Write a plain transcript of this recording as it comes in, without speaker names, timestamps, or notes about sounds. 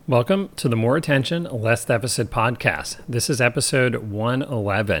Welcome to the More Attention, Less Deficit podcast. This is episode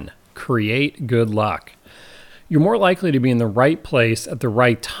 111, Create Good Luck. You're more likely to be in the right place at the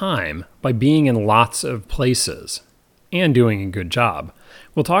right time by being in lots of places and doing a good job.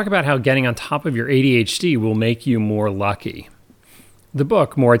 We'll talk about how getting on top of your ADHD will make you more lucky. The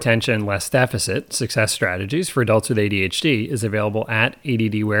book, More Attention, Less Deficit, Success Strategies for Adults with ADHD, is available at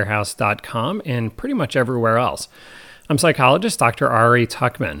addwarehouse.com and pretty much everywhere else. I'm psychologist Dr. Ari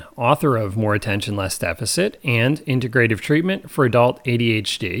Tuckman, author of More Attention, Less Deficit and Integrative Treatment for Adult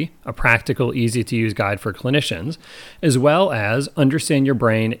ADHD, a practical, easy-to-use guide for clinicians, as well as Understand Your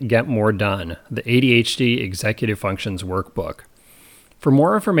Brain, Get More Done, the ADHD Executive Functions Workbook. For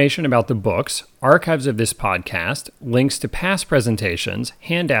more information about the books, archives of this podcast, links to past presentations,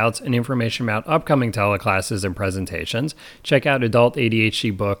 handouts, and information about upcoming teleclasses and presentations, check out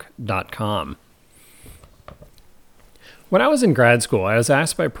adultadhdbook.com. When I was in grad school, I was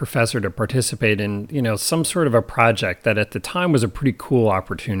asked by a professor to participate in, some sort of a project that at the time was a pretty cool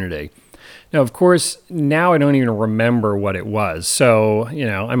opportunity. Now, of course, now I don't even remember what it was. So,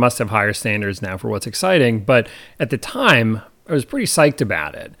 I must have higher standards now for what's exciting. But at the time, I was pretty psyched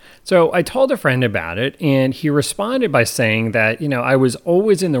about it. So I told a friend about it, and he responded by saying that, I was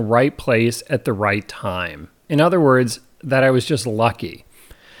always in the right place at the right time. In other words, that I was just lucky.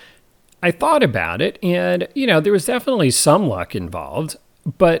 I thought about it, and, there was definitely some luck involved,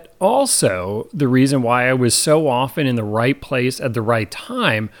 but also the reason why I was so often in the right place at the right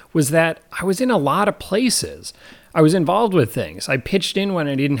time was that I was in a lot of places. I was involved with things. I pitched in when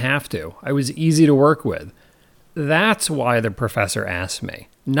I didn't have to. I was easy to work with. That's why the professor asked me,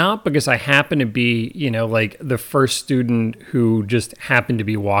 not because I happened to be, like the first student who just happened to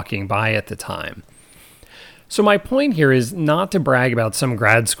be walking by at the time. So my point here is not to brag about some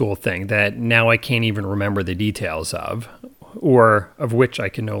grad school thing that now I can't even remember the details of, or of which I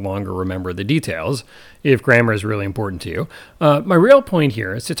can no longer remember the details, if grammar is really important to you. My real point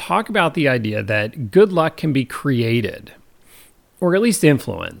here is to talk about the idea that good luck can be created, or at least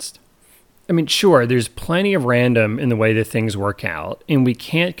influenced. I mean, sure, there's plenty of random in the way that things work out, and we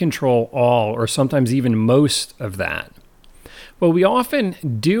can't control all or sometimes even most of that. Well, we often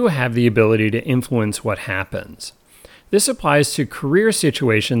do have the ability to influence what happens. This applies to career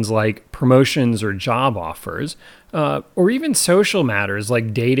situations like promotions or job offers, or even social matters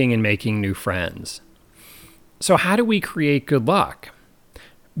like dating and making new friends. So how do we create good luck?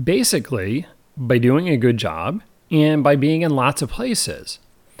 Basically, by doing a good job and by being in lots of places.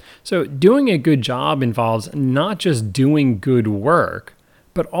 So doing a good job involves not just doing good work,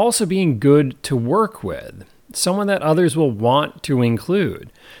 but also being good to work with. Someone that others will want to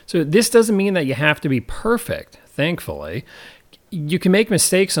include. So this doesn't mean that you have to be perfect, thankfully. You can make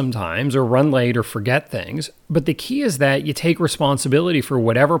mistakes sometimes or run late or forget things, but the key is that you take responsibility for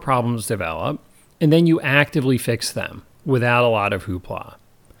whatever problems develop and then you actively fix them without a lot of hoopla.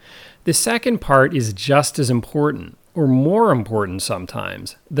 The second part is just as important, or more important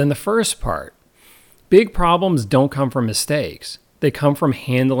sometimes, than the first part. Big problems don't come from mistakes. They come from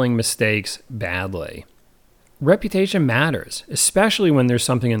handling mistakes badly. Reputation matters, especially when there's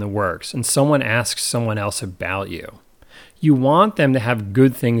something in the works and someone asks someone else about you. You want them to have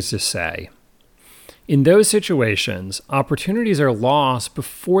good things to say. In those situations, opportunities are lost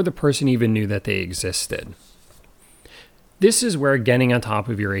before the person even knew that they existed. This is where getting on top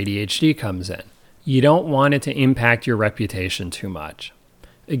of your ADHD comes in. You don't want it to impact your reputation too much.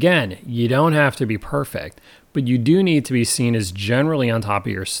 Again, you don't have to be perfect, but you do need to be seen as generally on top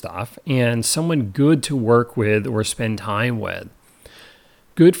of your stuff and someone good to work with or spend time with.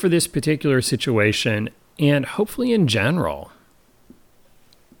 Good for this particular situation and hopefully in general.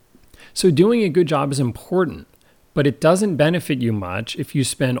 So doing a good job is important, but it doesn't benefit you much if you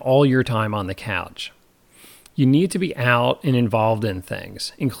spend all your time on the couch. You need to be out and involved in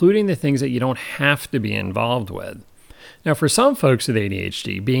things, including the things that you don't have to be involved with. Now, for some folks with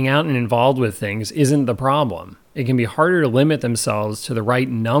ADHD, being out and involved with things isn't the problem. It can be harder to limit themselves to the right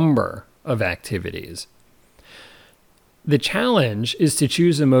number of activities. The challenge is to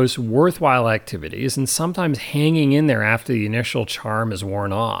choose the most worthwhile activities and sometimes hanging in there after the initial charm is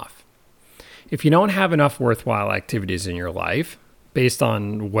worn off. If you don't have enough worthwhile activities in your life, based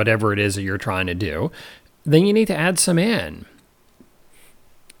on whatever it is that you're trying to do, then you need to add some in.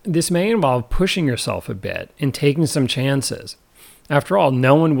 This may involve pushing yourself a bit and taking some chances. After all,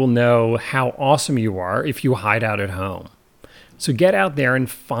 no one will know how awesome you are if you hide out at home. So get out there and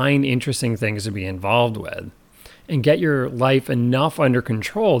find interesting things to be involved with and get your life enough under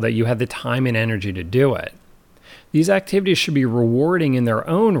control that you have the time and energy to do it. These activities should be rewarding in their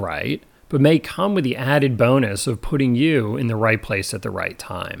own right, but may come with the added bonus of putting you in the right place at the right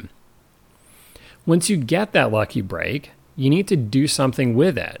time. Once you get that lucky break, you need to do something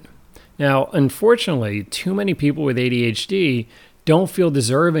with it. Now, unfortunately, too many people with ADHD don't feel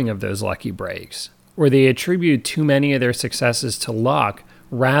deserving of those lucky breaks, or they attribute too many of their successes to luck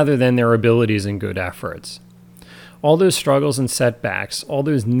rather than their abilities and good efforts. All those struggles and setbacks, all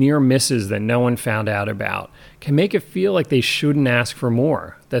those near misses that no one found out about, can make it feel like they shouldn't ask for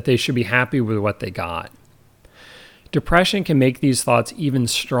more, that they should be happy with what they got. Depression can make these thoughts even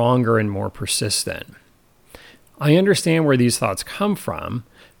stronger and more persistent. I understand where these thoughts come from,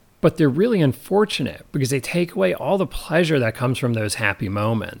 but they're really unfortunate because they take away all the pleasure that comes from those happy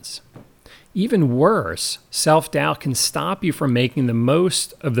moments. Even worse, self-doubt can stop you from making the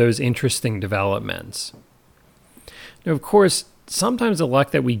most of those interesting developments. Now, of course, sometimes the luck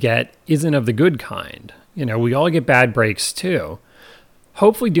that we get isn't of the good kind. We all get bad breaks too.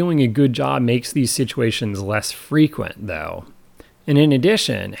 Hopefully doing a good job makes these situations less frequent, though. And in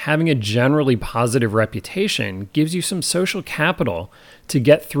addition, having a generally positive reputation gives you some social capital to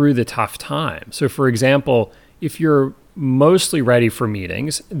get through the tough times. So for example, if you're mostly ready for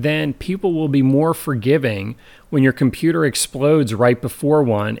meetings, then people will be more forgiving when your computer explodes right before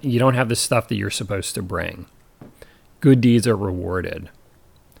one and you don't have the stuff that you're supposed to bring. Good deeds are rewarded.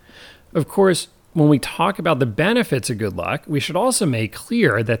 Of course, when we talk about the benefits of good luck, we should also make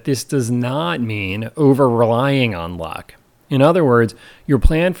clear that this does not mean over-relying on luck. In other words, your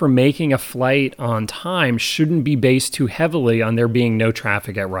plan for making a flight on time shouldn't be based too heavily on there being no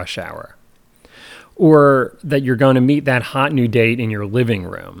traffic at rush hour. Or that you're going to meet that hot new date in your living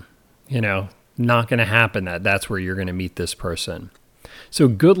room. Not going to happen that's where you're going to meet this person. So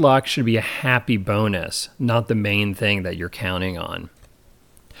good luck should be a happy bonus, not the main thing that you're counting on.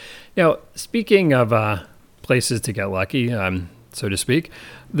 Now, speaking of places to get lucky, so to speak,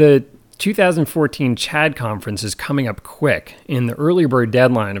 the 2014 CHAD conference is coming up quick, and the early bird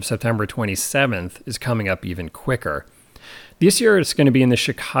deadline of September 27th is coming up even quicker. This year, it's going to be in the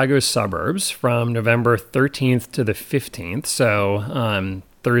Chicago suburbs from November 13th to the 15th, so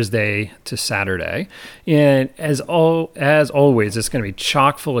Thursday to Saturday. And as always, it's going to be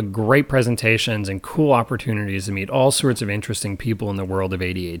chock full of great presentations and cool opportunities to meet all sorts of interesting people in the world of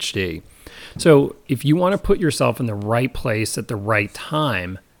ADHD. So if you want to put yourself in the right place at the right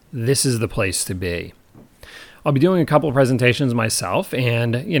time, this is the place to be. I'll be doing a couple of presentations myself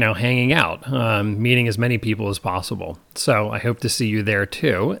and, hanging out, meeting as many people as possible. So I hope to see you there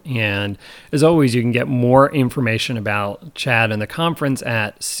too. And as always, you can get more information about CHAD and the conference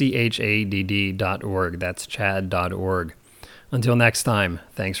at chadd.org. That's chad.org. Until next time,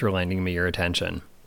 thanks for lending me your attention.